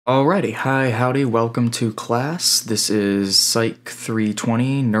Alrighty, hi, howdy, welcome to class. This is Psych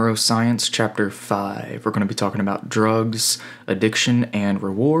 320, Neuroscience, Chapter 5. We're going to be talking about drugs, addiction, and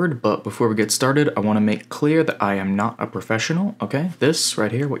reward, but before we get started, I want to make clear that I am not a professional, okay? This,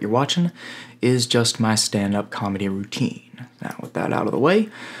 right here, what you're watching, is just my stand-up comedy routine. Now, with that out of the way,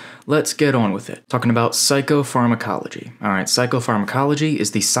 let's get on with it. Talking about psychopharmacology. Alright, psychopharmacology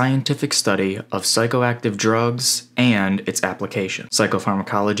is the scientific study of psychoactive drugs and its application.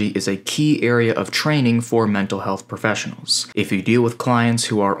 Psychopharmacology is a key area of training for mental health professionals. If you deal with clients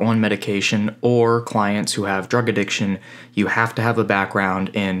who are on medication or clients who have drug addiction, you have to have a background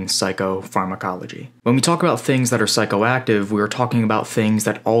in psychopharmacology. When we talk about things that are psychoactive, we're talking about things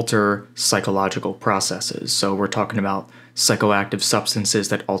that alter psychological processes. So we're talking about psychoactive substances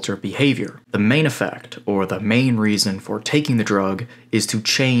that alter behavior. The main effect, or the main reason for taking the drug, is to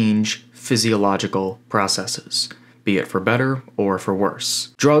change physiological processes, be it for better or for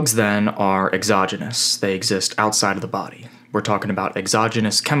worse. Drugs, then, are exogenous. They exist outside of the body. We're talking about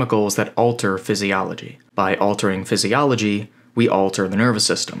exogenous chemicals that alter physiology. By altering physiology, we alter the nervous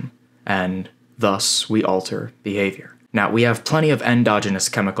system, and thus we alter behavior. Now, we have plenty of endogenous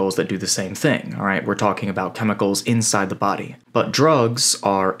chemicals that do the same thing, alright? We're talking about chemicals inside the body. But drugs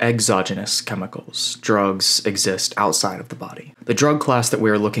are exogenous chemicals. Drugs exist outside of the body. The drug class that we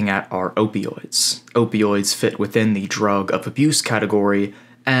are looking at are opioids. Opioids fit within the drug of abuse category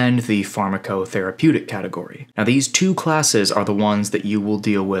and the pharmacotherapeutic category. Now, these two classes are the ones that you will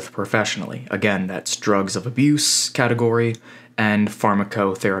deal with professionally. Again, that's drugs of abuse category and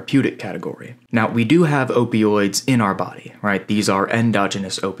pharmacotherapeutic category. Now, we do have opioids in our body, right? These are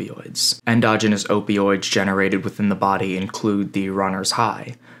endogenous opioids. Endogenous opioids generated within the body include the runner's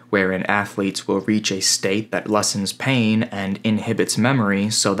high, wherein athletes will reach a state that lessens pain and inhibits memory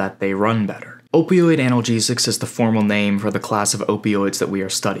so that they run better. Opioid analgesics is the formal name for the class of opioids that we are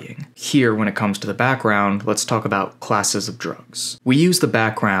studying. Here, when it comes to the background, let's talk about classes of drugs. We use the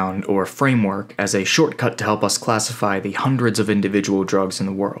background, or framework, as a shortcut to help us classify the hundreds of individual drugs in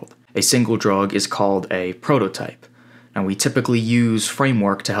the world. A single drug is called a prototype. Now, we typically use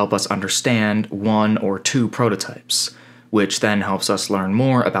framework to help us understand one or two prototypes, which then helps us learn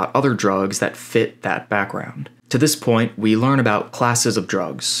more about other drugs that fit that background. To this point, we learn about classes of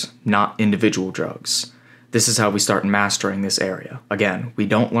drugs, not individual drugs. This is how we start mastering this area. Again, we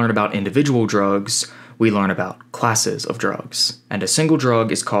don't learn about individual drugs, we learn about classes of drugs. And a single drug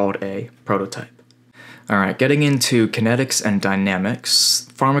is called a prototype. Alright, getting into kinetics and dynamics,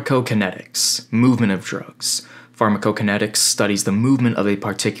 pharmacokinetics, movement of drugs. Pharmacokinetics studies the movement of a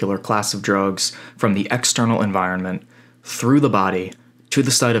particular class of drugs from the external environment through the body to the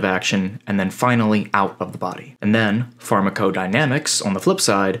site of action, and then finally out of the body. And then, pharmacodynamics, on the flip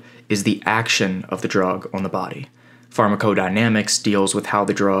side, is the action of the drug on the body. Pharmacodynamics deals with how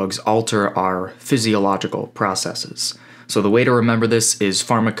the drugs alter our physiological processes. So the way to remember this is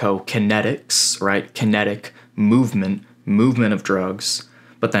pharmacokinetics, right? Kinetic, movement of drugs,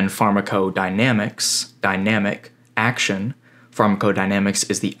 but then pharmacodynamics, dynamic, action. Pharmacodynamics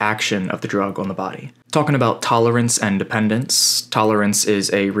is the action of the drug on the body. Talking about tolerance and dependence, tolerance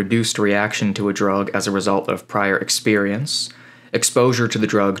is a reduced reaction to a drug as a result of prior experience. Exposure to the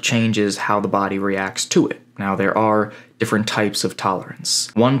drug changes how the body reacts to it. Now, there are different types of tolerance.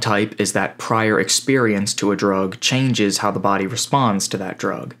 One type is that prior experience to a drug changes how the body responds to that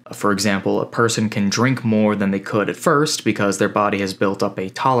drug. For example, a person can drink more than they could at first because their body has built up a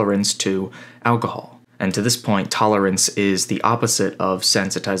tolerance to alcohol. And to this point, tolerance is the opposite of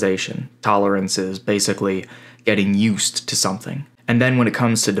sensitization. Tolerance is basically getting used to something. And then when it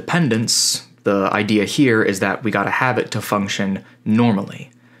comes to dependence, the idea here is that we gotta have it to function normally.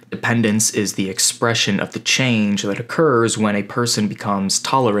 Dependence is the expression of the change that occurs when a person becomes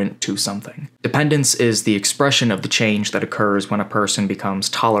tolerant to something. Dependence is the expression of the change that occurs when a person becomes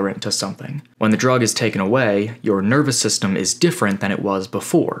tolerant to something. When the drug is taken away, your nervous system is different than it was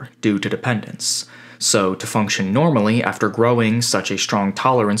before due to dependence. So, to function normally after growing such a strong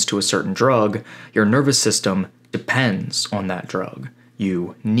tolerance to a certain drug, your nervous system depends on that drug.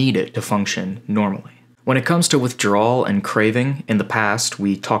 You need it to function normally. When it comes to withdrawal and craving, in the past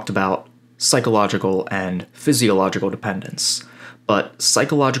we talked about psychological and physiological dependence. But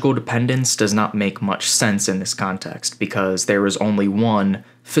psychological dependence does not make much sense in this context because there is only one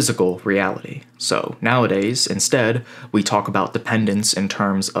physical reality. So, nowadays, instead, we talk about dependence in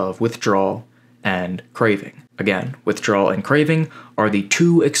terms of withdrawal and craving. Again, withdrawal and craving are the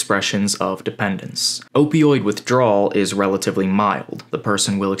two expressions of dependence. Opioid withdrawal is relatively mild. The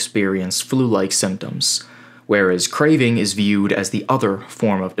person will experience flu-like symptoms, whereas craving is viewed as the other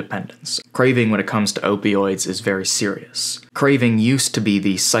form of dependence. Craving when it comes to opioids is very serious. Craving used to be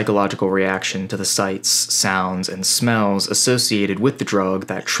the psychological reaction to the sights, sounds, and smells associated with the drug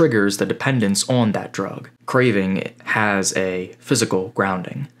that triggers the dependence on that drug. Craving has a physical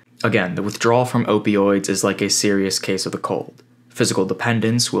grounding. Again, the withdrawal from opioids is like a serious case of the cold. Physical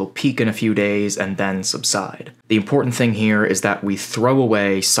dependence will peak in a few days and then subside. The important thing here is that we throw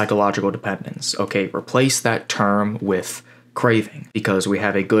away psychological dependence. Okay, replace that term with craving, because we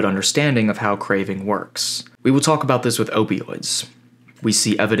have a good understanding of how craving works. We will talk about this with opioids. We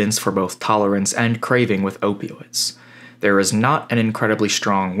see evidence for both tolerance and craving with opioids. There is not an incredibly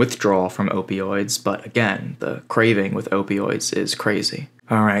strong withdrawal from opioids, but again, the craving with opioids is crazy.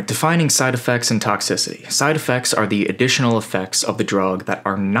 Alright, defining side effects and toxicity. Side effects are the additional effects of the drug that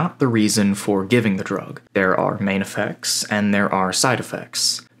are not the reason for giving the drug. There are main effects, and there are side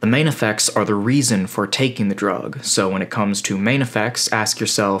effects. The main effects are the reason for taking the drug, so when it comes to main effects, ask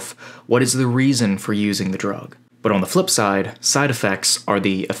yourself, what is the reason for using the drug? But on the flip side, side effects are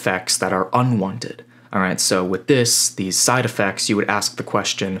the effects that are unwanted. Alright, so with these side effects, you would ask the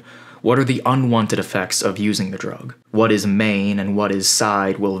question, what are the unwanted effects of using the drug? What is main and what is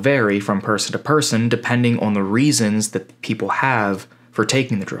side will vary from person to person depending on the reasons that people have for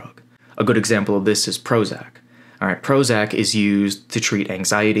taking the drug. A good example of this is Prozac. Alright, Prozac is used to treat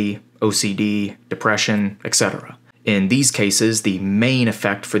anxiety, OCD, depression, etc. In these cases, the main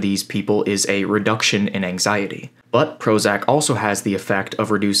effect for these people is a reduction in anxiety. But Prozac also has the effect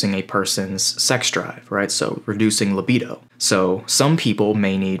of reducing a person's sex drive, right? So reducing libido. So some people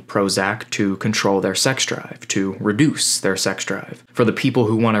may need Prozac to control their sex drive, to reduce their sex drive. For the people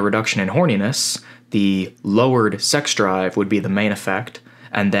who want a reduction in horniness, the lowered sex drive would be the main effect,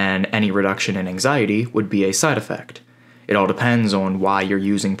 and then any reduction in anxiety would be a side effect. It all depends on why you're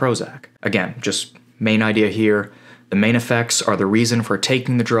using Prozac. Again, just main idea here, the main effects are the reason for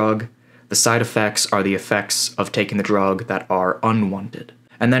taking the drug. The side effects are the effects of taking the drug that are unwanted.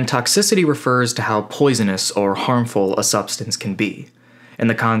 And then toxicity refers to how poisonous or harmful a substance can be. In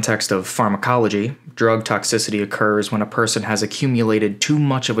the context of pharmacology, drug toxicity occurs when a person has accumulated too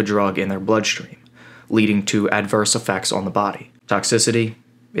much of a drug in their bloodstream, leading to adverse effects on the body. Toxicity,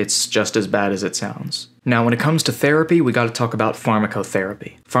 it's just as bad as it sounds. Now, when it comes to therapy, we gotta talk about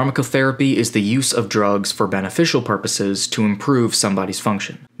pharmacotherapy. Pharmacotherapy is the use of drugs for beneficial purposes to improve somebody's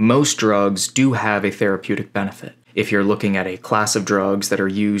function. Most drugs do have a therapeutic benefit. If you're looking at a class of drugs that are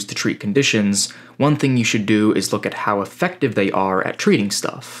used to treat conditions, one thing you should do is look at how effective they are at treating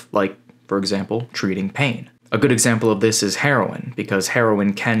stuff, like, for example, treating pain. A good example of this is heroin, because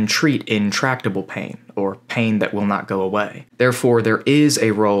heroin can treat intractable pain, or pain that will not go away. Therefore, there is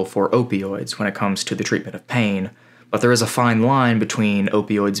a role for opioids when it comes to the treatment of pain, but there is a fine line between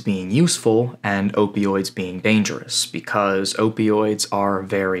opioids being useful and opioids being dangerous, because opioids are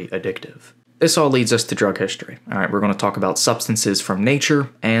very addictive. This all leads us to drug history. Alright, we're going to talk about substances from nature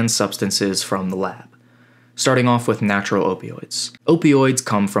and substances from the lab. Starting off with natural opioids. Opioids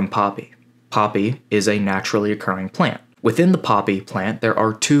come from poppy. Poppy is a naturally occurring plant. Within the poppy plant, there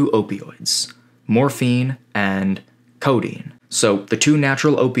are two opioids, morphine and codeine. So the two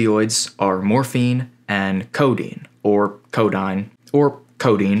natural opioids are morphine and codeine, or codeine, or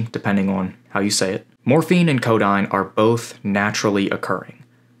codeine, depending on how you say it. Morphine and codeine are both naturally occurring,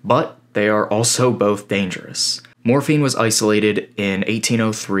 but they are also both dangerous. Morphine was isolated in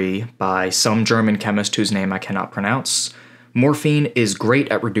 1803 by some German chemist whose name I cannot pronounce. Morphine is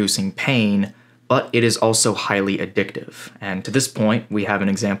great at reducing pain, but it is also highly addictive. And to this point, we have an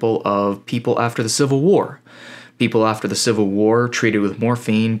example of people after the Civil War. People after the Civil War treated with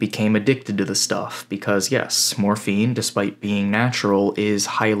morphine became addicted to the stuff because, yes, morphine, despite being natural, is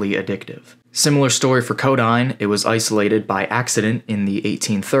highly addictive. Similar story for codeine. It was isolated by accident in the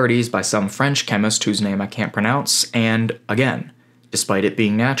 1830s by some French chemist whose name I can't pronounce, and again, despite it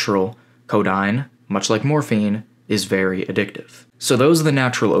being natural, codeine, much like morphine, is very addictive. So those are the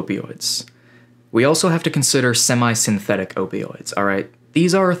natural opioids. We also have to consider semi-synthetic opioids, alright?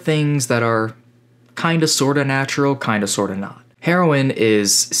 These are things that are kinda sorta natural, kinda sorta not. Heroin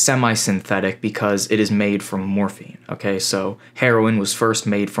is semi-synthetic because it is made from morphine, okay? So heroin was first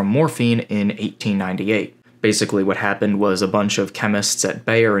made from morphine in 1898. Basically what happened was a bunch of chemists at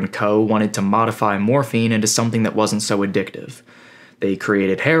Bayer & Co. wanted to modify morphine into something that wasn't so addictive. They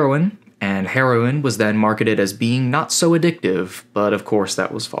created heroin, and heroin was then marketed as being not so addictive, but of course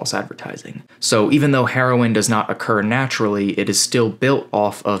that was false advertising. So even though heroin does not occur naturally, it is still built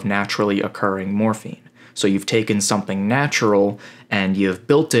off of naturally occurring morphine. So you've taken something natural and you've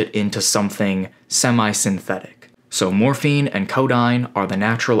built it into something semi-synthetic. So morphine and codeine are the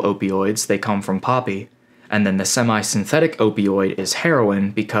natural opioids, they come from poppy, And then the semi-synthetic opioid is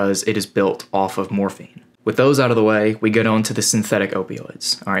heroin because it is built off of morphine. With those out of the way, we get on to the synthetic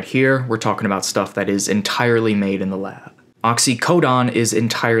opioids. All right, here we're talking about stuff that is entirely made in the lab. Oxycodone is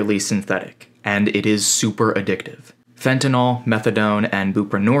entirely synthetic, and it is super addictive. Fentanyl, methadone, and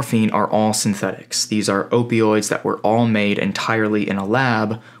buprenorphine are all synthetics. These are opioids that were all made entirely in a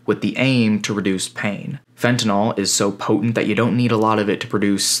lab with the aim to reduce pain. Fentanyl is so potent that you don't need a lot of it to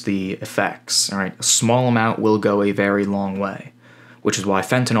produce the effects. All right, a small amount will go a very long way, which is why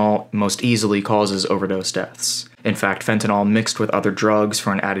fentanyl most easily causes overdose deaths. In fact, fentanyl mixed with other drugs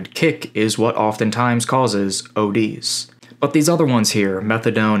for an added kick is what oftentimes causes ODs. But these other ones here,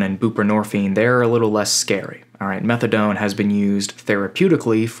 methadone and buprenorphine, they're a little less scary. All right, methadone has been used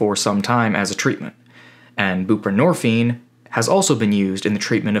therapeutically for some time as a treatment, and buprenorphine has also been used in the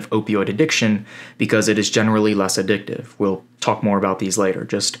treatment of opioid addiction because it is generally less addictive. We'll talk more about these later,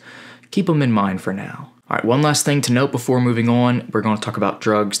 just keep them in mind for now. All right, one last thing to note before moving on, we're going to talk about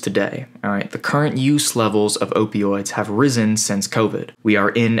drugs today. All right, the current use levels of opioids have risen since COVID. We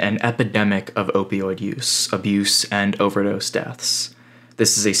are in an epidemic of opioid use, abuse, and overdose deaths.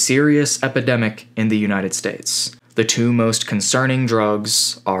 This is a serious epidemic in the United States. The two most concerning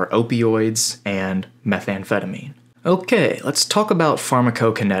drugs are opioids and methamphetamine. Okay, let's talk about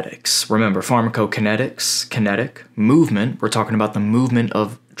pharmacokinetics. Remember, pharmacokinetics, kinetic, movement, we're talking about the movement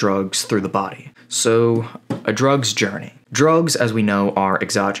of drugs through the body. So, a drug's journey. Drugs, as we know, are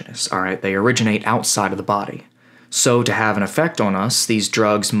exogenous, alright? They originate outside of the body. So, to have an effect on us, these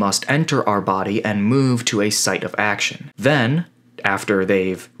drugs must enter our body and move to a site of action. Then, after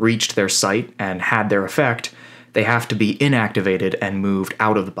they've reached their site and had their effect, they have to be inactivated and moved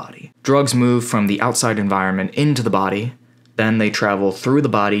out of the body. Drugs move from the outside environment into the body, then they travel through the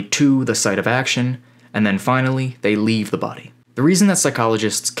body to the site of action, and then finally, they leave the body. The reason that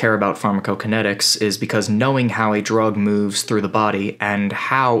psychologists care about pharmacokinetics is because knowing how a drug moves through the body and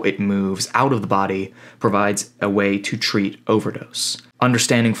how it moves out of the body provides a way to treat overdose.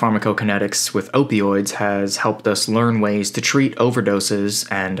 Understanding pharmacokinetics with opioids has helped us learn ways to treat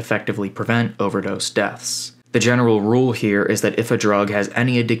overdoses and effectively prevent overdose deaths. The general rule here is that if a drug has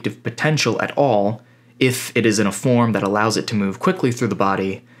any addictive potential at all, if it is in a form that allows it to move quickly through the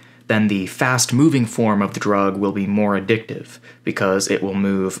body, then the fast-moving form of the drug will be more addictive, because it will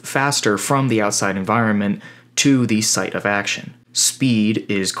move faster from the outside environment to the site of action. Speed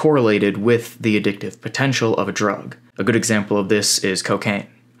is correlated with the addictive potential of a drug. A good example of this is cocaine.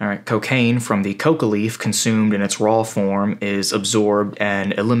 Alright, cocaine from the coca leaf consumed in its raw form is absorbed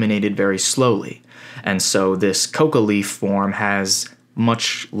and eliminated very slowly, and so this coca leaf form has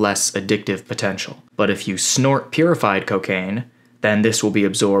much less addictive potential. But if you snort purified cocaine, then this will be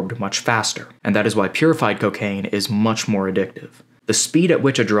absorbed much faster, and that is why purified cocaine is much more addictive. The speed at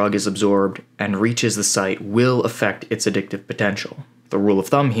which a drug is absorbed and reaches the site will affect its addictive potential. The rule of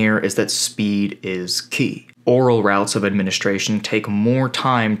thumb here is that speed is key. Oral routes of administration take more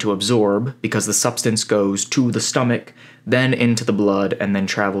time to absorb because the substance goes to the stomach, then into the blood, and then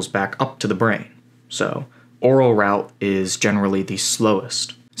travels back up to the brain. So, oral route is generally the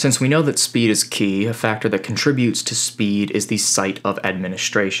slowest. Since we know that speed is key, a factor that contributes to speed is the site of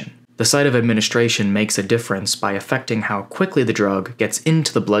administration. The site of administration makes a difference by affecting how quickly the drug gets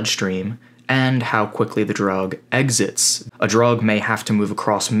into the bloodstream and how quickly the drug exits. A drug may have to move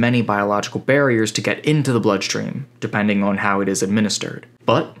across many biological barriers to get into the bloodstream, depending on how it is administered.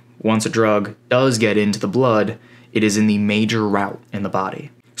 But once a drug does get into the blood, it is in the major route in the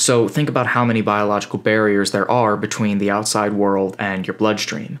body. So think about how many biological barriers there are between the outside world and your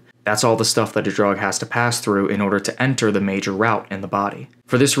bloodstream. That's all the stuff that a drug has to pass through in order to enter the major route in the body.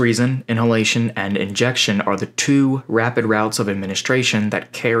 For this reason, inhalation and injection are the two rapid routes of administration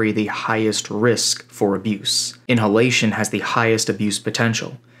that carry the highest risk for abuse. Inhalation has the highest abuse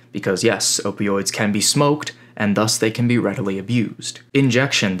potential, because yes, opioids can be smoked, and thus they can be readily abused.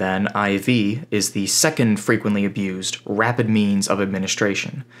 Injection, then, IV, is the second frequently abused rapid means of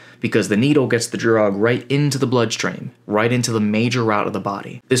administration, because the needle gets the drug right into the bloodstream, right into the major route of the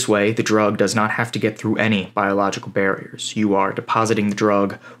body. This way, the drug does not have to get through any biological barriers. You are depositing the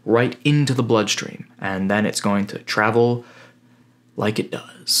drug right into the bloodstream, and then it's going to travel like it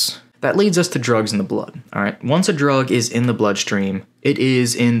does. That leads us to drugs in the blood. Alright, once a drug is in the bloodstream, it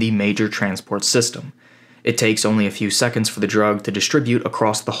is in the major transport system. It takes only a few seconds for the drug to distribute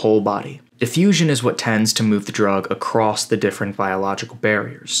across the whole body. Diffusion is what tends to move the drug across the different biological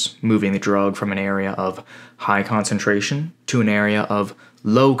barriers, moving the drug from an area of high concentration to an area of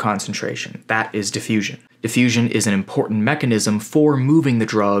low concentration. That is diffusion. Diffusion is an important mechanism for moving the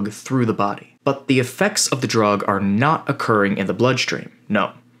drug through the body. But the effects of the drug are not occurring in the bloodstream.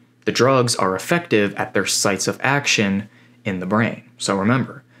 No. The drugs are effective at their sites of action in the brain. So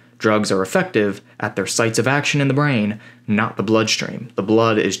remember, drugs are effective at their sites of action in the brain, not the bloodstream. The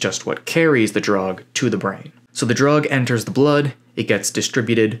blood is just what carries the drug to the brain. So the drug enters the blood, it gets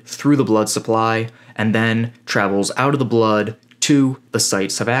distributed through the blood supply, and then travels out of the blood to the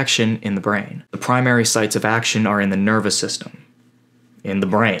sites of action in the brain. The primary sites of action are in the nervous system, in the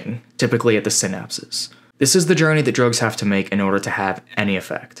brain, typically at the synapses. This is the journey that drugs have to make in order to have any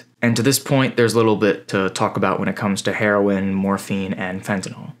effect. And to this point, there's a little bit to talk about when it comes to heroin, morphine, and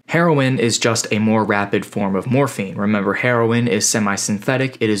fentanyl. Heroin is just a more rapid form of morphine. Remember, heroin is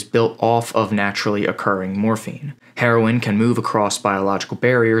semi-synthetic. It is built off of naturally occurring morphine. Heroin can move across biological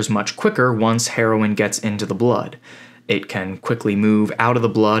barriers much quicker once heroin gets into the blood. It can quickly move out of the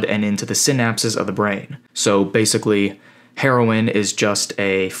blood and into the synapses of the brain. So basically, heroin is just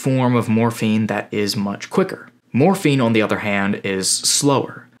a form of morphine that is much quicker. Morphine, on the other hand, is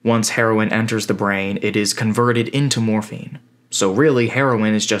slower. Once heroin enters the brain, it is converted into morphine. So really,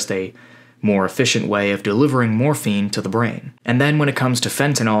 heroin is just a more efficient way of delivering morphine to the brain. And then when it comes to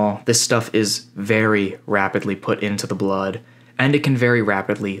fentanyl, this stuff is very rapidly put into the blood, and it can very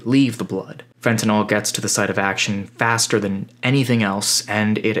rapidly leave the blood. Fentanyl gets to the site of action faster than anything else,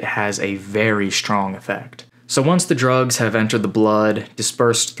 and it has a very strong effect. So once the drugs have entered the blood,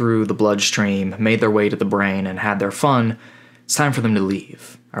 dispersed through the bloodstream, made their way to the brain, and had their fun, it's time for them to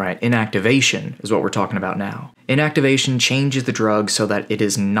leave. Alright, inactivation is what we're talking about now. Inactivation changes the drug so that it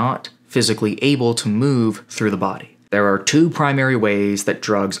is not physically able to move through the body. There are two primary ways that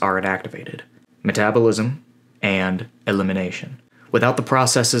drugs are inactivated: metabolism and elimination. Without the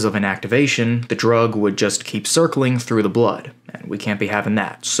processes of inactivation, the drug would just keep circling through the blood, and we can't be having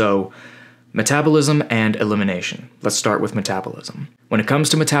that. So, metabolism and elimination. Let's start with metabolism. When it comes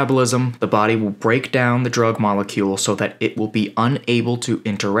to metabolism, the body will break down the drug molecule so that it will be unable to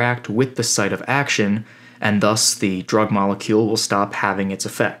interact with the site of action, and thus the drug molecule will stop having its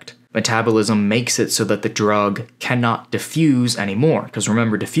effect. Metabolism makes it so that the drug cannot diffuse anymore, because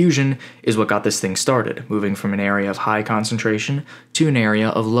remember, diffusion is what got this thing started, moving from an area of high concentration to an area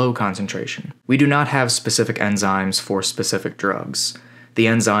of low concentration. We do not have specific enzymes for specific drugs. The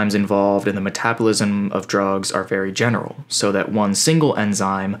enzymes involved in the metabolism of drugs are very general, so that one single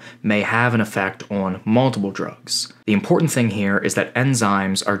enzyme may have an effect on multiple drugs. The important thing here is that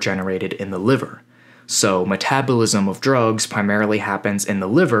enzymes are generated in the liver. So metabolism of drugs primarily happens in the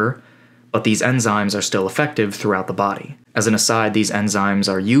liver, but these enzymes are still effective throughout the body. As an aside, these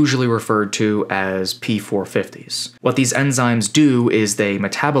enzymes are usually referred to as P450s. What these enzymes do is they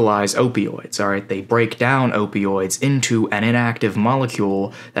metabolize opioids, alright? They break down opioids into an inactive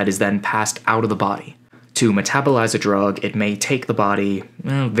molecule that is then passed out of the body. To metabolize a drug, it may take the body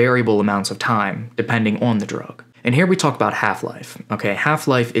variable amounts of time, depending on the drug. And here we talk about half-life. Okay,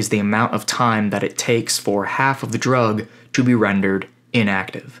 half-life is the amount of time that it takes for half of the drug to be rendered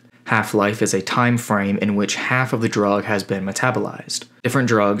inactive. Half-life is a time frame in which half of the drug has been metabolized. Different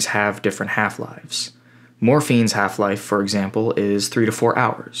drugs have different half-lives. Morphine's half-life, for example, is 3 to 4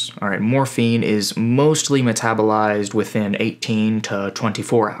 hours. Alright, morphine is mostly metabolized within 18 to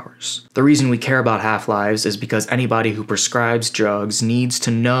 24 hours. The reason we care about half-lives is because anybody who prescribes drugs needs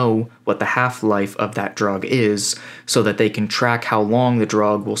to know what the half-life of that drug is so that they can track how long the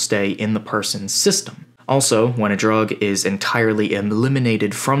drug will stay in the person's system. Also, when a drug is entirely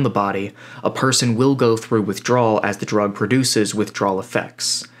eliminated from the body, a person will go through withdrawal as the drug produces withdrawal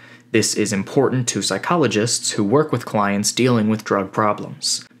effects. This is important to psychologists who work with clients dealing with drug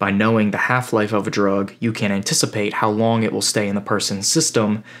problems. By knowing the half-life of a drug, you can anticipate how long it will stay in the person's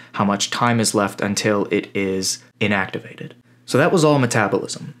system, how much time is left until it is inactivated. So that was all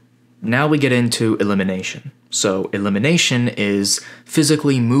metabolism. Now we get into elimination. So elimination is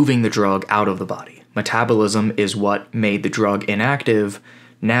physically moving the drug out of the body. Metabolism is what made the drug inactive.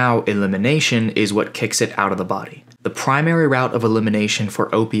 Now elimination is what kicks it out of the body. The primary route of elimination for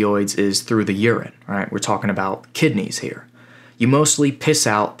opioids is through the urine. Alright, we're talking about kidneys here. You mostly piss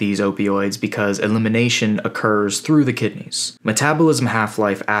out these opioids because elimination occurs through the kidneys. Metabolism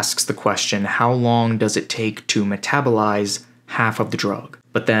half-life asks the question, how long does it take to metabolize half of the drug?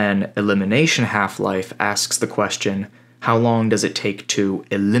 But then elimination half-life asks the question, how long does it take to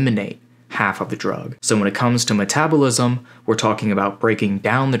eliminate half of the drug? So when it comes to metabolism, we're talking about breaking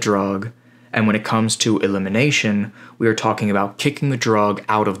down the drug, and when it comes to elimination, we are talking about kicking the drug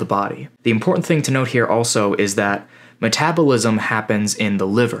out of the body. The important thing to note here also is that metabolism happens in the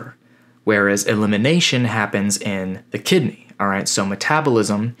liver, whereas elimination happens in the kidney. Alright, so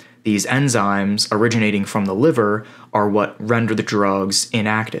metabolism, these enzymes originating from the liver, are what render the drugs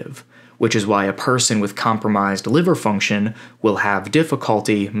inactive, which is why a person with compromised liver function will have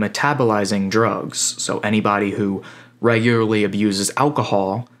difficulty metabolizing drugs. So anybody who regularly abuses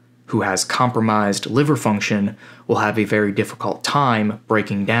alcohol, who has compromised liver function, will have a very difficult time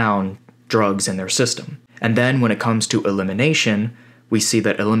breaking down drugs in their system. And then when it comes to elimination, we see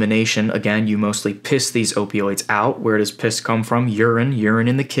that elimination, again, you mostly piss these opioids out. Where does piss come from? Urine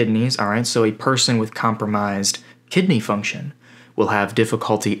in the kidneys, all right? So a person with compromised kidney function will have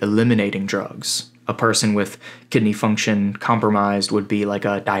difficulty eliminating drugs. A person with kidney function compromised would be like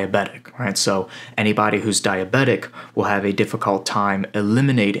a diabetic, right? So anybody who's diabetic will have a difficult time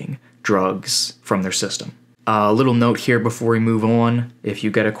eliminating drugs from their system. A little note here before we move on. If you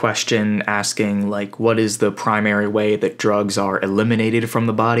get a question asking, like, what is the primary way that drugs are eliminated from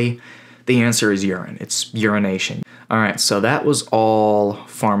the body? The answer is urine. It's urination. All right, so that was all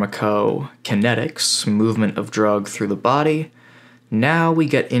pharmacokinetics, movement of drug through the body. Now we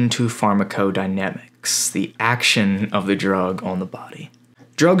get into pharmacodynamics, the action of the drug on the body.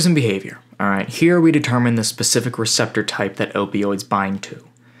 Drugs and behavior. All right, here we determine the specific receptor type that opioids bind to.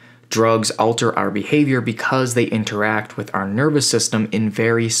 Drugs alter our behavior because they interact with our nervous system in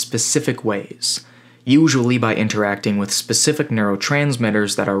very specific ways, usually by interacting with specific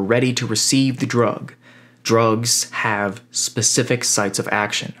neurotransmitters that are ready to receive the drug. Drugs have specific sites of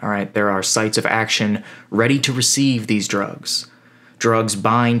action, all right? There are sites of action ready to receive these drugs. Drugs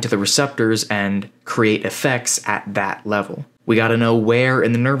bind to the receptors and create effects at that level. We gotta know where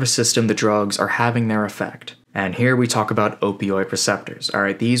in the nervous system the drugs are having their effect. And here we talk about opioid receptors. All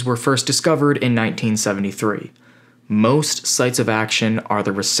right, these were first discovered in 1973. Most sites of action are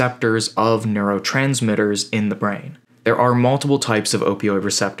the receptors of neurotransmitters in the brain. There are multiple types of opioid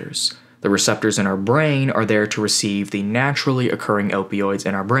receptors. The receptors in our brain are there to receive the naturally occurring opioids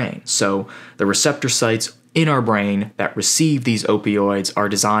in our brain. So the receptor sites in our brain that receive these opioids are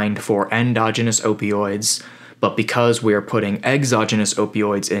designed for endogenous opioids, but because we are putting exogenous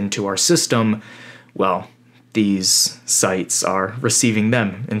opioids into our system, well, these sites are receiving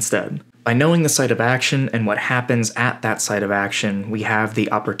them instead. By knowing the site of action and what happens at that site of action, we have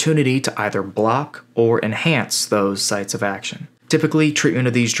the opportunity to either block or enhance those sites of action. Typically, treatment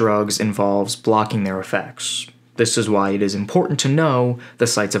of these drugs involves blocking their effects. This is why it is important to know the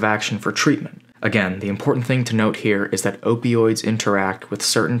sites of action for treatment. Again, the important thing to note here is that opioids interact with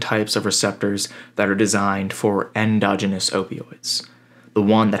certain types of receptors that are designed for endogenous opioids. The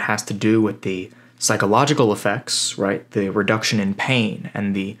one that has to do with the psychological effects, right, the reduction in pain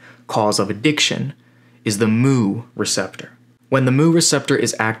and the cause of addiction, is the mu receptor. When the mu receptor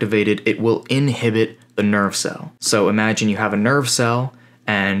is activated, it will inhibit the nerve cell. So imagine you have a nerve cell,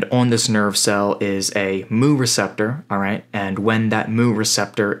 and on this nerve cell is a mu receptor, all right? And when that mu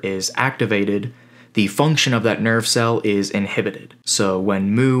receptor is activated, the function of that nerve cell is inhibited. So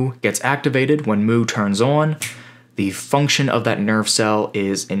when mu gets activated, when mu turns on, the function of that nerve cell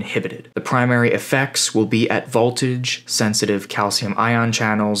is inhibited. The primary effects will be at voltage-sensitive calcium ion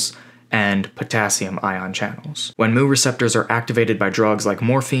channels and potassium ion channels. When mu receptors are activated by drugs like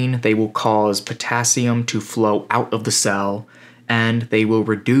morphine, they will cause potassium to flow out of the cell, and they will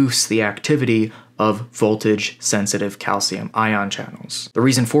reduce the activity of voltage-sensitive calcium ion channels. The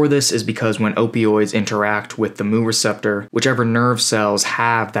reason for this is because when opioids interact with the mu receptor, whichever nerve cells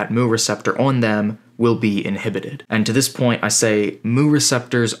have that mu receptor on them will be inhibited. And to this point, I say mu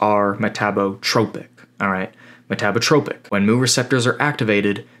receptors are metabotropic, all right? Metabotropic. When mu receptors are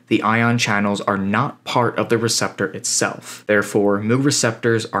activated, the ion channels are not part of the receptor itself. Therefore, mu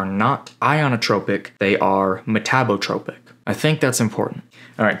receptors are not ionotropic, they are metabotropic. I think that's important.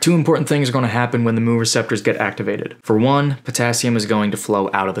 All right, two important things are going to happen when the mu receptors get activated. For one, potassium is going to flow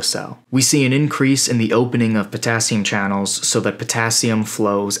out of the cell. We see an increase in the opening of potassium channels so that potassium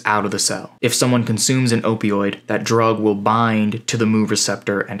flows out of the cell. If someone consumes an opioid, that drug will bind to the mu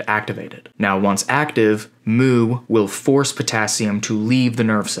receptor and activate it. Now, once active, mu will force potassium to leave the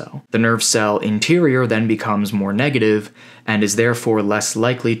nerve cell. The nerve cell interior then becomes more negative and is therefore less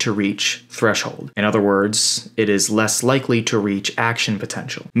likely to reach threshold. In other words, it is less likely to reach action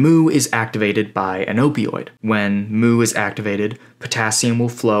potential. Mu is activated by an opioid. When mu is activated, potassium will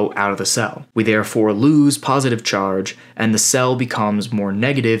flow out of the cell. We therefore lose positive charge, and the cell becomes more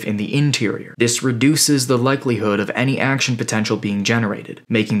negative in the interior. This reduces the likelihood of any action potential being generated.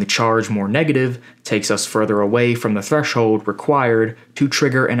 Making the charge more negative takes us further away from the threshold required to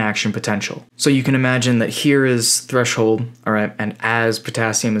trigger an action potential. So you can imagine that here is threshold, all right, and as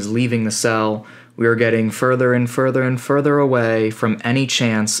potassium is leaving the cell, we are getting further and further and further away from any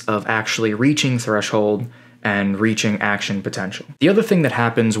chance of actually reaching threshold, and reaching action potential. The other thing that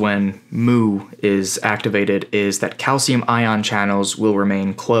happens when mu is activated is that calcium ion channels will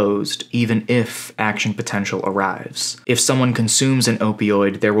remain closed even if action potential arrives. If someone consumes an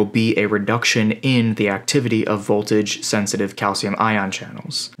opioid, there will be a reduction in the activity of voltage-sensitive calcium ion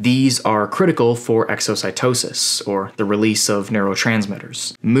channels. These are critical for exocytosis, or the release of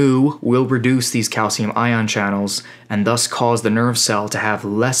neurotransmitters. Mu will reduce these calcium ion channels and thus cause the nerve cell to have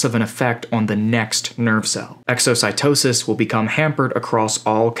less of an effect on the next nerve cell. Exocytosis will become hampered across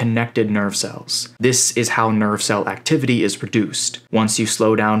all connected nerve cells. This is how nerve cell activity is reduced. Once you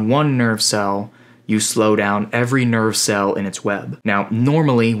slow down one nerve cell, you slow down every nerve cell in its web. Now,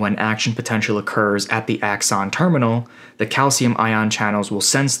 normally when action potential occurs at the axon terminal, the calcium ion channels will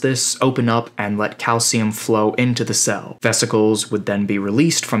sense this, open up, and let calcium flow into the cell. Vesicles would then be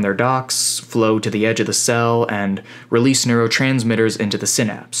released from their docks, flow to the edge of the cell, and release neurotransmitters into the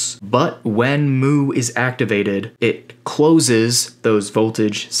synapse. But when mu is activated, it closes those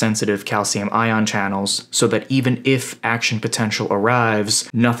voltage-sensitive calcium ion channels so that even if action potential arrives,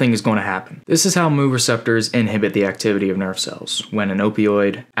 nothing is going to happen. This is how mu receptors inhibit the activity of nerve cells. When an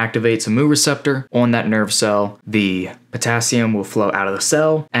opioid activates a mu receptor on that nerve cell, the potassium will flow out of the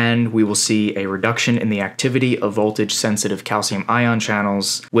cell, and we will see a reduction in the activity of voltage-sensitive calcium ion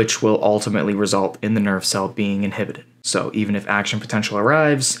channels, which will ultimately result in the nerve cell being inhibited. So even if action potential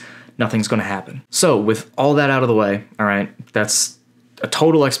arrives, nothing's going to happen. So with all that out of the way, all right, that's a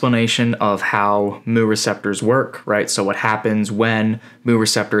total explanation of how mu receptors work, right? So what happens when mu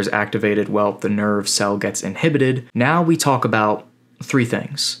receptor is activated? Well, the nerve cell gets inhibited. Now we talk about three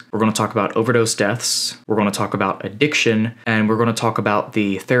things. We're going to talk about overdose deaths, we're going to talk about addiction, and we're going to talk about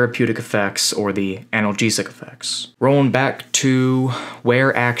the therapeutic effects or the analgesic effects. Rolling back to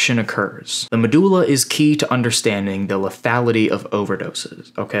where action occurs. The medulla is key to understanding the lethality of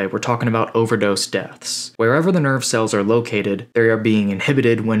overdoses. Okay, we're talking about overdose deaths. Wherever the nerve cells are located, they are being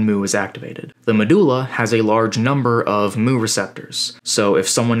inhibited when mu is activated. The medulla has a large number of mu receptors. So if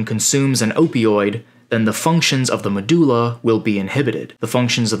someone consumes an opioid, then the functions of the medulla will be inhibited. The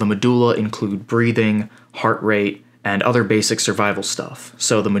functions of the medulla include breathing, heart rate, and other basic survival stuff.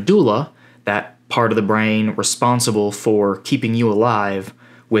 So the medulla, that part of the brain responsible for keeping you alive,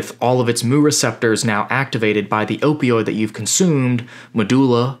 with all of its mu receptors now activated by the opioid that you've consumed,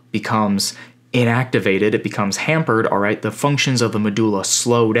 medulla becomes inactivated, it becomes hampered, all right? The functions of the medulla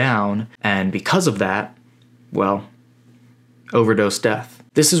slow down, and because of that, well, overdose death.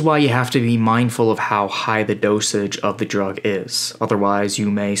 This is why you have to be mindful of how high the dosage of the drug is. Otherwise, you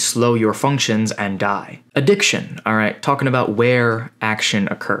may slow your functions and die. Addiction, all right, talking about where action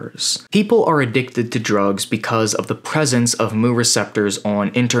occurs. People are addicted to drugs because of the presence of mu receptors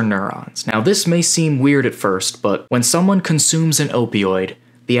on interneurons. Now, this may seem weird at first, but when someone consumes an opioid,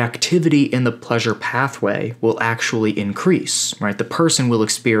 the activity in the pleasure pathway will actually increase, right? The person will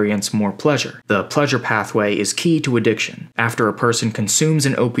experience more pleasure. The pleasure pathway is key to addiction. After a person consumes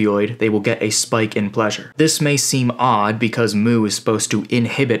an opioid, they will get a spike in pleasure. This may seem odd because mu is supposed to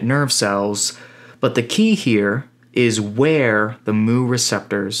inhibit nerve cells, but the key here is where the mu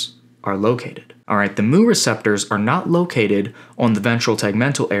receptors are located. All right, the mu receptors are not located on the ventral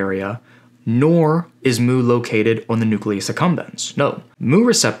tegmental area, nor is mu located on the nucleus accumbens. No, mu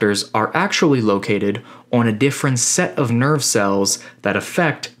receptors are actually located on a different set of nerve cells that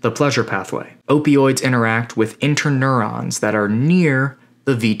affect the pleasure pathway. Opioids interact with interneurons that are near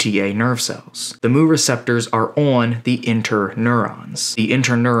the VTA nerve cells. The mu receptors are on the interneurons. The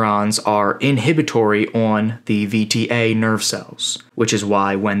interneurons are inhibitory on the VTA nerve cells, which is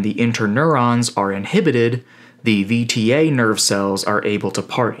why when the interneurons are inhibited, the VTA nerve cells are able to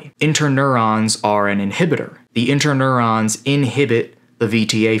party. Interneurons are an inhibitor. The interneurons inhibit the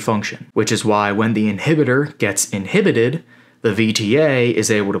VTA function, which is why when the inhibitor gets inhibited, the VTA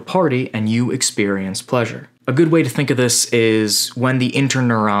is able to party and you experience pleasure. A good way to think of this is when the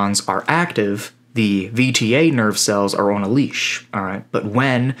interneurons are active, the VTA nerve cells are on a leash, all right? But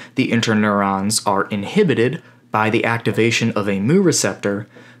when the interneurons are inhibited by the activation of a mu receptor,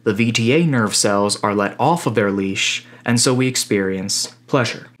 the VTA nerve cells are let off of their leash, and so we experience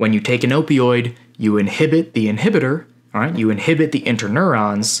pleasure. When you take an opioid, you inhibit the inhibitor, all right? You inhibit the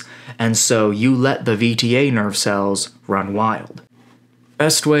interneurons, and so you let the VTA nerve cells run wild.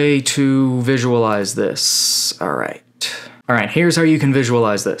 Best way to visualize this, all right, here's how you can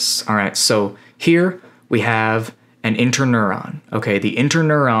visualize this. All right, so here we have an interneuron, okay? The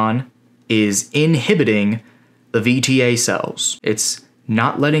interneuron is inhibiting the VTA cells. It's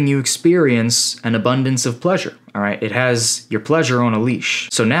not letting you experience an abundance of pleasure, all right? It has your pleasure on a leash.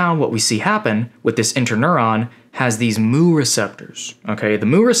 So now what we see happen with this interneuron has these mu receptors, okay? The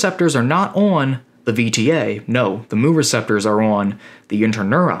mu receptors are not on the the VTA. No, the mu receptors are on the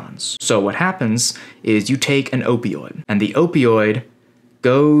interneurons. So what happens is you take an opioid, and the opioid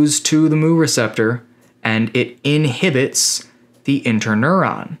goes to the mu receptor and it inhibits the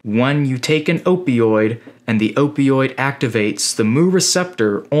interneuron. When you take an opioid and the opioid activates the mu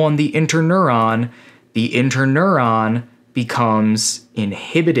receptor on the interneuron becomes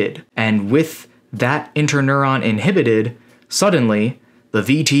inhibited. And with that interneuron inhibited, suddenly the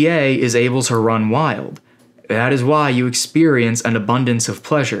VTA is able to run wild. That is why you experience an abundance of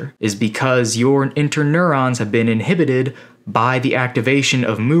pleasure, is because your interneurons have been inhibited by the activation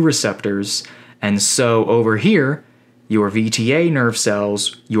of mu receptors, and so over here, your VTA nerve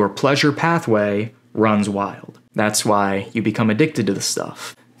cells, your pleasure pathway, runs wild. That's why you become addicted to the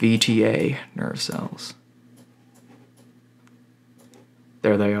stuff. VTA nerve cells.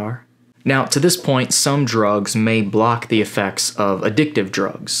 There they are. Now, to this point, some drugs may block the effects of addictive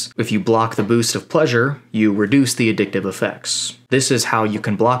drugs. If you block the boost of pleasure, you reduce the addictive effects. This is how you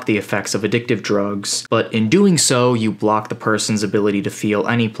can block the effects of addictive drugs, but in doing so, you block the person's ability to feel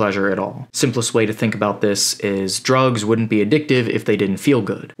any pleasure at all. Simplest way to think about this is drugs wouldn't be addictive if they didn't feel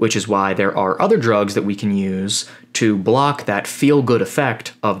good, which is why there are other drugs that we can use to block that feel-good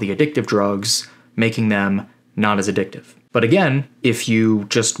effect of the addictive drugs, making them not as addictive. But again, if you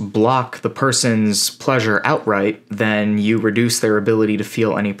just block the person's pleasure outright, then you reduce their ability to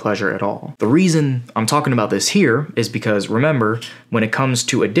feel any pleasure at all. The reason I'm talking about this here is because, remember, when it comes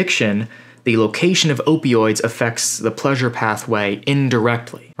to addiction, the location of opioids affects the pleasure pathway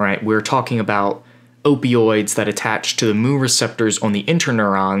indirectly. All right, we're talking about opioids that attach to the mu receptors on the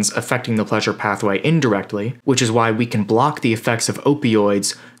interneurons affecting the pleasure pathway indirectly, which is why we can block the effects of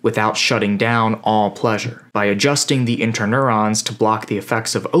opioids without shutting down all pleasure. By adjusting the interneurons to block the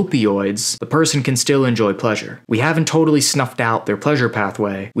effects of opioids, the person can still enjoy pleasure. We haven't totally snuffed out their pleasure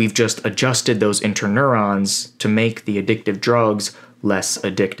pathway, we've just adjusted those interneurons to make the addictive drugs less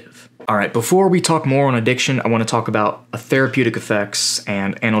addictive. Alright, before we talk more on addiction, I want to talk about therapeutic effects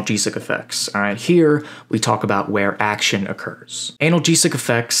and analgesic effects. Alright, here we talk about where action occurs. Analgesic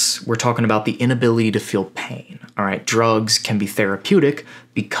effects, we're talking about the inability to feel pain. Alright, drugs can be therapeutic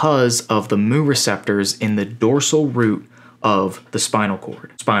because of the mu receptors in the dorsal root of the spinal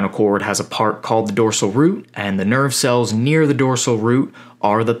cord. Spinal cord has a part called the dorsal root, and the nerve cells near the dorsal root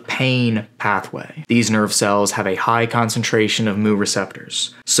are the pain pathway. These nerve cells have a high concentration of mu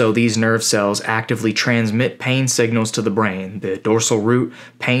receptors. So these nerve cells actively transmit pain signals to the brain. The dorsal root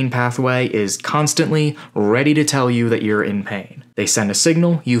pain pathway is constantly ready to tell you that you're in pain. They send a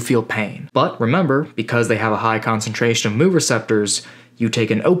signal, you feel pain. But remember, because they have a high concentration of mu receptors, you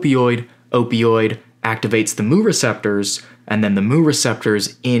take an opioid activates the mu receptors, and then the mu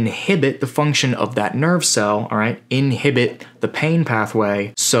receptors inhibit the function of that nerve cell, alright? Inhibit the pain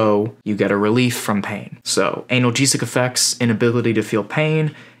pathway, so you get a relief from pain. So, analgesic effects, inability to feel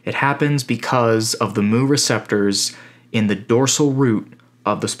pain, it happens because of the mu receptors in the dorsal root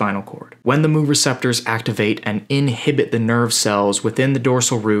of the spinal cord. When the mu receptors activate and inhibit the nerve cells within the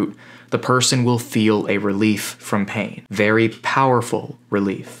dorsal root, the person will feel a relief from pain. Very powerful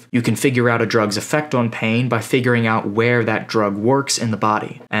relief. You can figure out a drug's effect on pain by figuring out where that drug works in the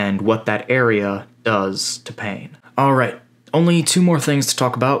body and what that area does to pain. Alright, only two more things to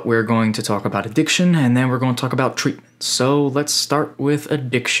talk about. We're going to talk about addiction, and then we're going to talk about treatment. So let's start with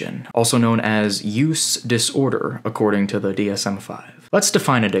addiction, also known as use disorder, according to the DSM-5. Let's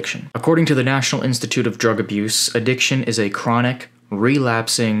define addiction. According to the National Institute of Drug Abuse, addiction is a chronic,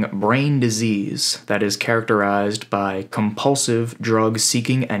 relapsing brain disease that is characterized by compulsive drug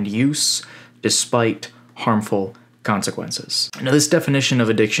seeking and use despite harmful consequences. Now, this definition of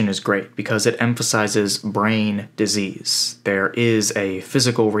addiction is great because it emphasizes brain disease. There is a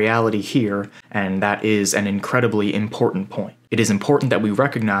physical reality here, and that is an incredibly important point. It is important that we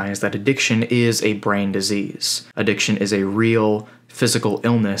recognize that addiction is a brain disease. Addiction is a real physical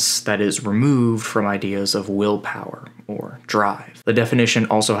illness that is removed from ideas of willpower or drive. The definition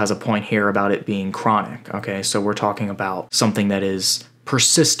also has a point here about it being chronic, okay? So we're talking about something that is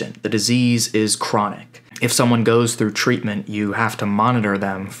persistent. The disease is chronic. If someone goes through treatment, you have to monitor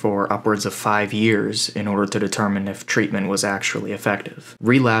them for upwards of 5 years in order to determine if treatment was actually effective.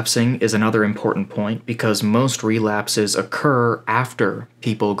 Relapsing is another important point because most relapses occur after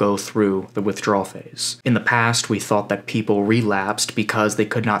people go through the withdrawal phase. In the past, we thought that people relapsed because they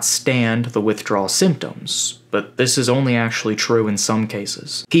could not stand the withdrawal symptoms, but this is only actually true in some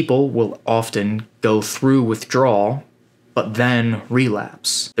cases. People will often go through withdrawal but then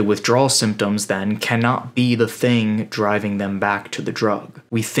relapse. The withdrawal symptoms then cannot be the thing driving them back to the drug.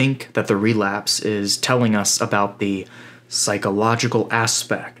 We think that the relapse is telling us about the psychological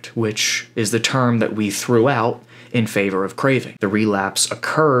aspect, which is the term that we threw out in favor of craving. The relapse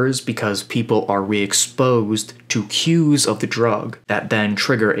occurs because people are re-exposed to cues of the drug that then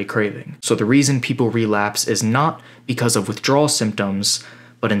trigger a craving. So the reason people relapse is not because of withdrawal symptoms,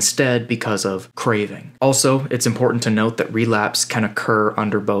 but instead because of craving. Also, it's important to note that relapse can occur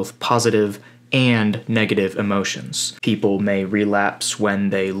under both positive and negative emotions. People may relapse when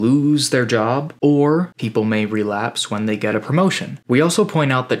they lose their job, or people may relapse when they get a promotion. We also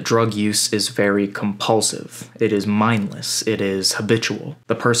point out that drug use is very compulsive. It is mindless. It is habitual.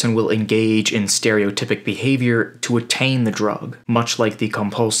 The person will engage in stereotypic behavior to attain the drug, much like the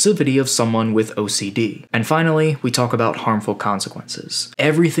compulsivity of someone with OCD. And finally, we talk about harmful consequences.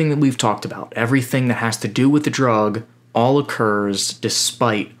 Everything that we've talked about, everything that has to do with the drug, all occurs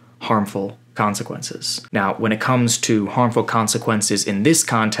despite harmful consequences. Now, when it comes to harmful consequences in this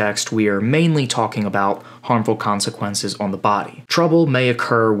context, we are mainly talking about harmful consequences on the body. Trouble may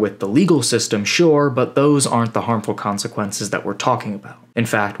occur with the legal system, sure, but those aren't the harmful consequences that we're talking about. In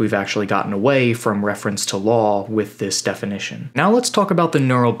fact, we've actually gotten away from reference to law with this definition. Now let's talk about the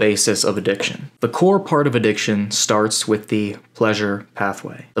neural basis of addiction. The core part of addiction starts with the pleasure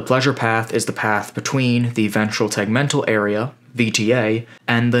pathway. The pleasure path is the path between the ventral tegmental area, VTA,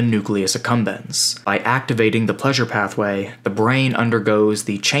 and the nucleus accumbens. By activating the pleasure pathway, the brain undergoes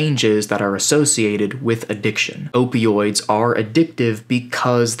the changes that are associated with addiction. Opioids are addictive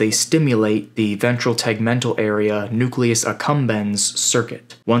because they stimulate the ventral tegmental area nucleus accumbens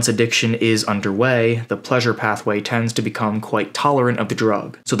circuit. Once addiction is underway, the pleasure pathway tends to become quite tolerant of the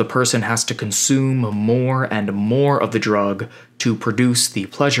drug, so the person has to consume more and more of the drug to produce the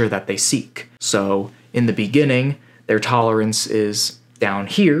pleasure that they seek. So, in the beginning, their tolerance is down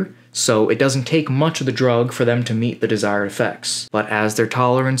here, so it doesn't take much of the drug for them to meet the desired effects. But as their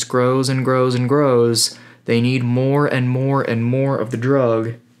tolerance grows and grows and grows, they need more and more and more of the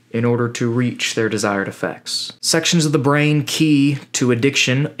drug in order to reach their desired effects. Sections of the brain key to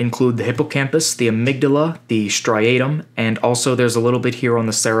addiction include the hippocampus, the amygdala, the striatum, and also there's a little bit here on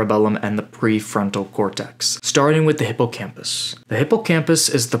the cerebellum and the prefrontal cortex. Starting with the hippocampus. The hippocampus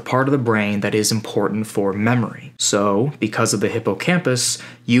is the part of the brain that is important for memory. So, because of the hippocampus,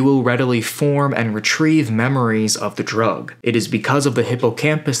 you will readily form and retrieve memories of the drug. It is because of the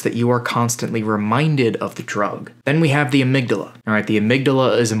hippocampus that you are constantly reminded of the drug. Then we have the amygdala. Alright, the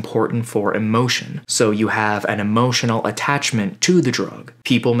amygdala is important for emotion, so you have an emotional attachment to the drug.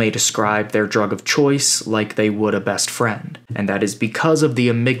 People may describe their drug of choice like they would a best friend, and that is because of the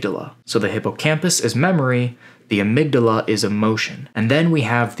amygdala. So the hippocampus is memory, the amygdala is emotion. And then we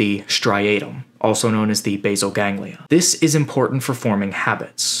have the striatum, also known as the basal ganglia. This is important for forming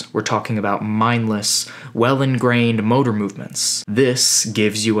habits. We're talking about mindless, well-ingrained motor movements. This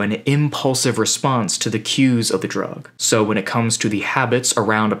gives you an impulsive response to the cues of the drug. So when it comes to the habits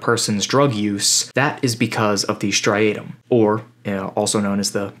around a person's drug use, that is because of the striatum, or also known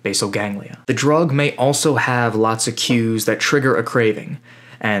as the basal ganglia. The drug may also have lots of cues that trigger a craving,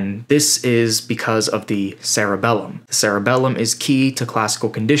 and this is because of the cerebellum. The cerebellum is key to classical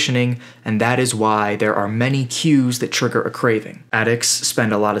conditioning, and that is why there are many cues that trigger a craving. Addicts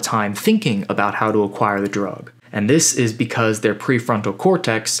spend a lot of time thinking about how to acquire the drug, and this is because their prefrontal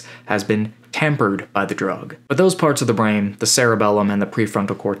cortex has been tampered by the drug. But those parts of the brain, the cerebellum and the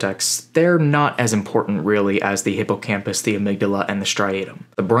prefrontal cortex, they're not as important really as the hippocampus, the amygdala, and the striatum.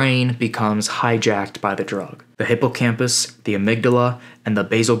 The brain becomes hijacked by the drug. The hippocampus, the amygdala, and the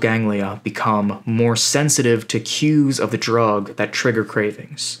basal ganglia become more sensitive to cues of the drug that trigger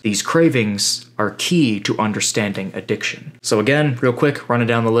cravings. These cravings are key to understanding addiction. So again, real quick, running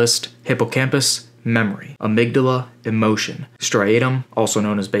down the list: hippocampus, memory; amygdala, emotion; striatum, also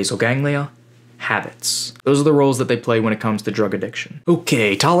known as basal ganglia, habits. Those are the roles that they play when it comes to drug addiction.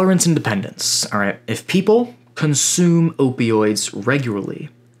 Okay, tolerance and dependence. Alright, if people consume opioids regularly,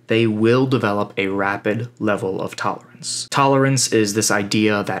 they will develop a rapid level of tolerance. Tolerance is this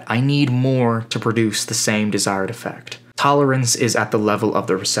idea that I need more to produce the same desired effect. Tolerance is at the level of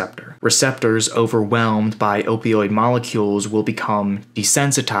the receptor. Receptors overwhelmed by opioid molecules will become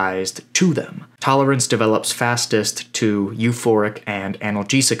desensitized to them. Tolerance develops fastest to euphoric and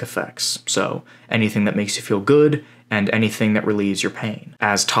analgesic effects, so anything that makes you feel good and anything that relieves your pain.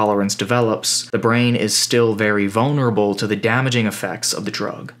 As tolerance develops, the brain is still very vulnerable to the damaging effects of the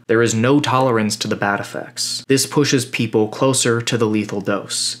drug. There is no tolerance to the bad effects. This pushes people closer to the lethal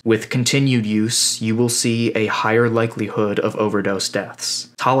dose. With continued use, you will see a higher likelihood of overdose deaths.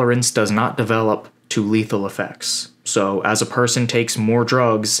 Tolerance does not develop to lethal effects. So as a person takes more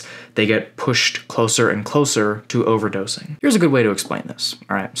drugs, they get pushed closer and closer to overdosing. Here's a good way to explain this.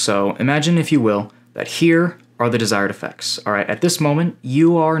 Alright, so imagine, if you will, that here are the desired effects. All right, at this moment,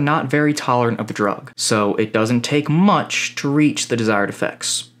 you are not very tolerant of the drug, so it doesn't take much to reach the desired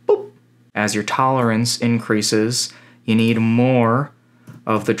effects. Boop. As your tolerance increases, you need more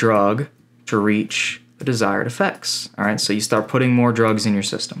of the drug to reach the desired effects. All right, so you start putting more drugs in your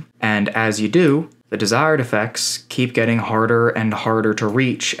system. And as you do, the desired effects keep getting harder and harder to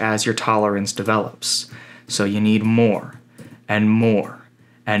reach as your tolerance develops. So you need more and more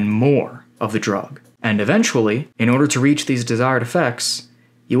and more of the drug. And eventually, in order to reach these desired effects,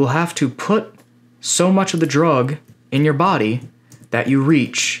 you will have to put so much of the drug in your body that you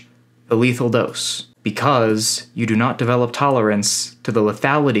reach the lethal dose, because you do not develop tolerance to the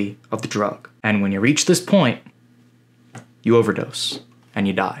lethality of the drug. And when you reach this point, you overdose and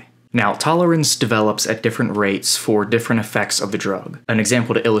you die. Now, tolerance develops at different rates for different effects of the drug. An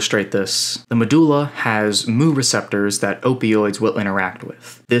example to illustrate this, the medulla has mu receptors that opioids will interact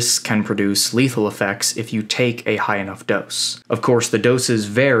with. This can produce lethal effects if you take a high enough dose. Of course, the doses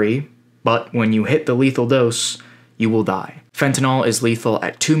vary, but when you hit the lethal dose, you will die. Fentanyl is lethal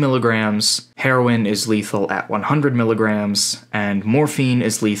at 2 milligrams, heroin is lethal at 100 milligrams, and morphine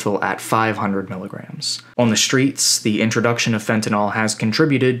is lethal at 500 milligrams. On the streets, the introduction of fentanyl has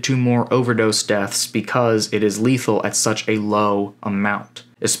contributed to more overdose deaths because it is lethal at such a low amount,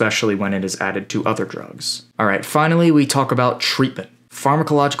 especially when it is added to other drugs. Alright, finally we talk about treatment.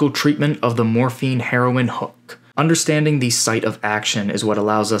 Pharmacological treatment of the morphine-heroin hook. Understanding the site of action is what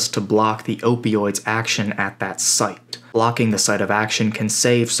allows us to block the opioid's action at that site. Blocking the site of action can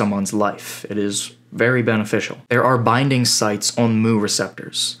save someone's life. It is very beneficial. There are binding sites on mu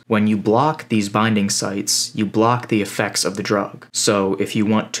receptors. When you block these binding sites, you block the effects of the drug. So if you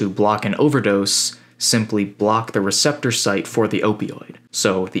want to block an overdose, simply block the receptor site for the opioid.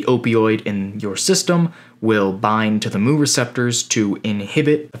 So the opioid in your system will bind to the mu receptors to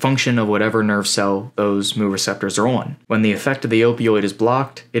inhibit the function of whatever nerve cell those mu receptors are on. When the effect of the opioid is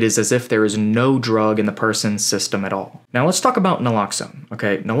blocked, it is as if there is no drug in the person's system at all. Now let's talk about naloxone,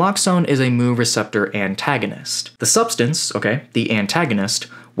 okay? Naloxone is a mu receptor antagonist. The substance, okay, the antagonist,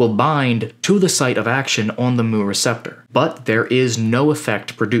 will bind to the site of action on the mu receptor, but there is no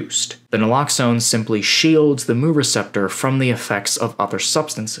effect produced. The naloxone simply shields the mu receptor from the effects of other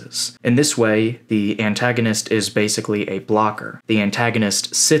substances. In this way, the antagonist is basically a blocker. The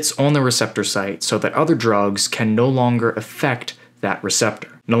antagonist sits on the receptor site so that other drugs can no longer affect that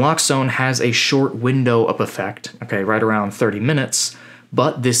receptor. Naloxone has a short window of effect, okay, right around 30 minutes,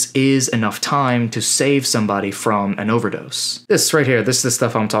 but this is enough time to save somebody from an overdose. This right here, this is the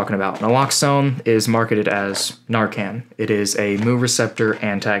stuff I'm talking about. Naloxone is marketed as Narcan. It is a mu receptor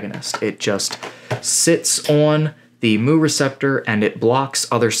antagonist. It just sits on the mu receptor and it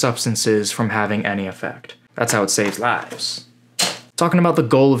blocks other substances from having any effect. That's how it saves lives. Talking about the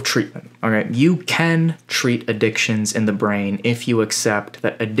goal of treatment. Okay, you can treat addictions in the brain if you accept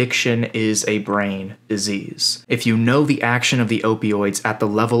that addiction is a brain disease. If you know the action of the opioids at the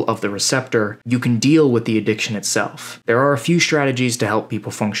level of the receptor, you can deal with the addiction itself. There are a few strategies to help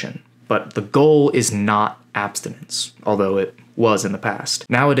people function, but the goal is not abstinence, although it was in the past.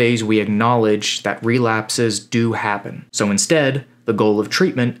 Nowadays, we acknowledge that relapses do happen. So instead, the goal of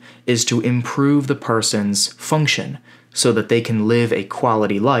treatment is to improve the person's function, so that they can live a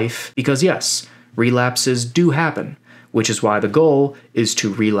quality life, because yes, relapses do happen, which is why the goal is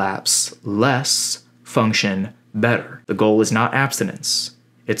to relapse less, function better. The goal is not abstinence,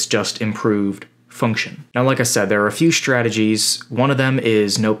 it's just improved function. Now, like I said, there are a few strategies. One of them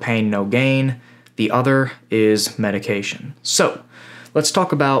is no pain, no gain. The other is medication. So, let's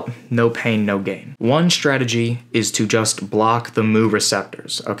talk about no pain, no gain. One strategy is to just block the mu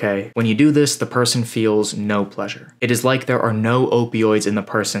receptors, okay? When you do this, the person feels no pleasure. It is like there are no opioids in the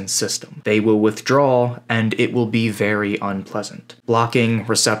person's system. They will withdraw, and it will be very unpleasant. Blocking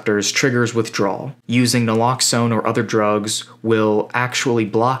receptors triggers withdrawal. Using naloxone or other drugs will actually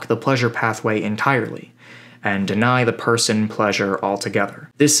block the pleasure pathway entirely and deny the person pleasure altogether.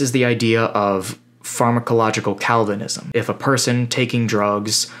 This is the idea of pharmacological Calvinism. If a person taking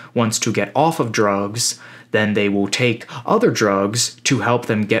drugs wants to get off of drugs, then they will take other drugs to help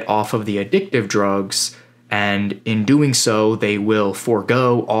them get off of the addictive drugs, and in doing so, they will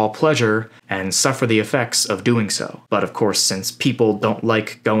forego all pleasure and suffer the effects of doing so. But of course, since people don't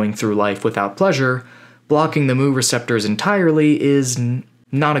like going through life without pleasure, blocking the mu receptors entirely is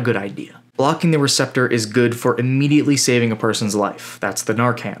not a good idea. Blocking the receptor is good for immediately saving a person's life. That's the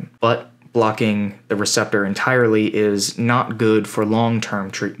Narcan. But blocking the receptor entirely is not good for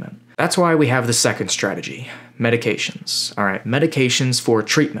long-term treatment. That's why we have the second strategy, medications. All right, medications for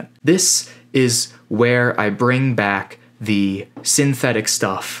treatment. This is where I bring back the synthetic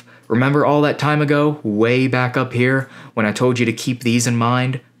stuff Remember all that time ago, way back up here, when I told you to keep these in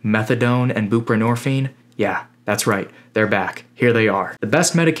mind? Methadone and buprenorphine? Yeah, that's right, they're back. Here they are. The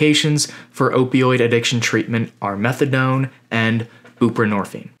best medications for opioid addiction treatment are methadone and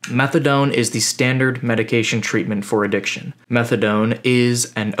buprenorphine. Methadone is the standard medication treatment for addiction. Methadone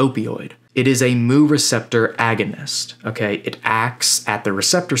is an opioid. It is a mu receptor agonist, okay? It acts at the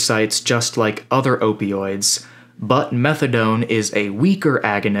receptor sites just like other opioids, but methadone is a weaker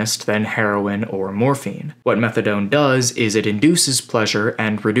agonist than heroin or morphine. What methadone does is it induces pleasure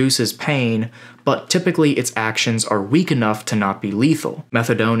and reduces pain, but typically its actions are weak enough to not be lethal.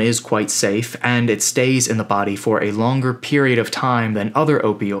 Methadone is quite safe, and it stays in the body for a longer period of time than other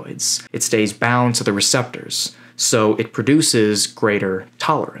opioids. It stays bound to the receptors, so it produces greater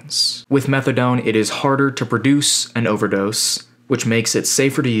tolerance. With methadone, it is harder to produce an overdose, which makes it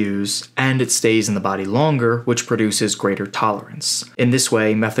safer to use, and it stays in the body longer, which produces greater tolerance. In this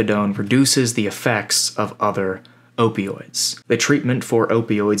way, methadone reduces the effects of other opioids. The treatment for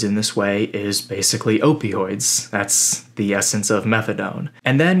opioids in this way is basically opioids. That's the essence of methadone.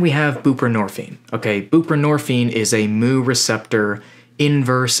 And then we have buprenorphine. Okay, buprenorphine is a mu receptor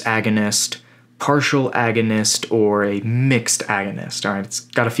inverse agonist, partial agonist, or a mixed agonist. All right, it's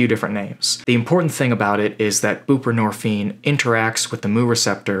got a few different names. The important thing about it is that buprenorphine interacts with the mu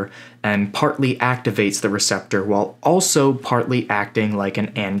receptor and partly activates the receptor while also partly acting like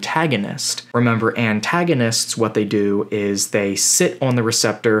an antagonist. Remember, antagonists, what they do is they sit on the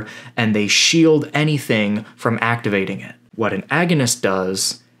receptor and they shield anything from activating it. What an agonist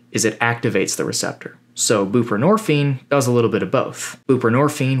does is it activates the receptor. So buprenorphine does a little bit of both.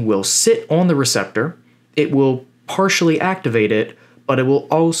 Buprenorphine will sit on the receptor, it will partially activate it, but it will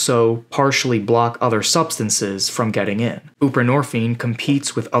also partially block other substances from getting in. Buprenorphine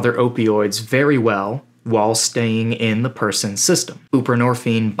competes with other opioids very well while staying in the person's system.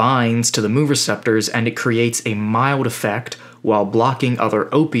 Buprenorphine binds to the mu receptors and it creates a mild effect while blocking other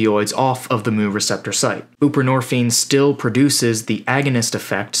opioids off of the mu receptor site. Buprenorphine still produces the agonist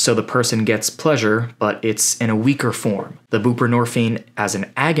effect, so the person gets pleasure, but it's in a weaker form. The buprenorphine as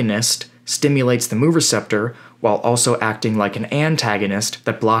an agonist stimulates the mu receptor while also acting like an antagonist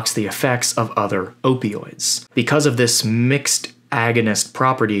that blocks the effects of other opioids. Because of this mixed agonist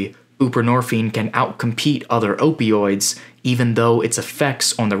property, buprenorphine can outcompete other opioids even though its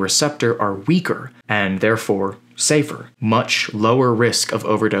effects on the receptor are weaker and therefore safer, much lower risk of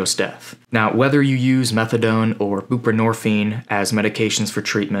overdose death. Now, whether you use methadone or buprenorphine as medications for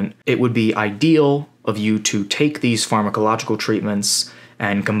treatment, it would be ideal of you to take these pharmacological treatments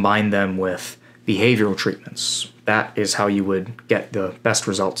and combine them with behavioral treatments. That is how you would get the best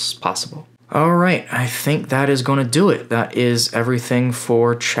results possible. Alright, I think that is going to do it. That is everything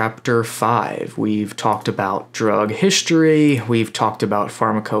for Chapter 5. We've talked about drug history, we've talked about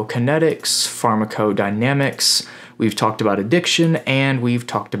pharmacokinetics, pharmacodynamics, we've talked about addiction, and we've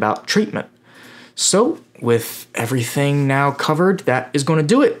talked about treatment. So, with everything now covered, that is going to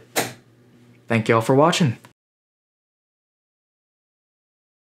do it. Thank y'all for watching.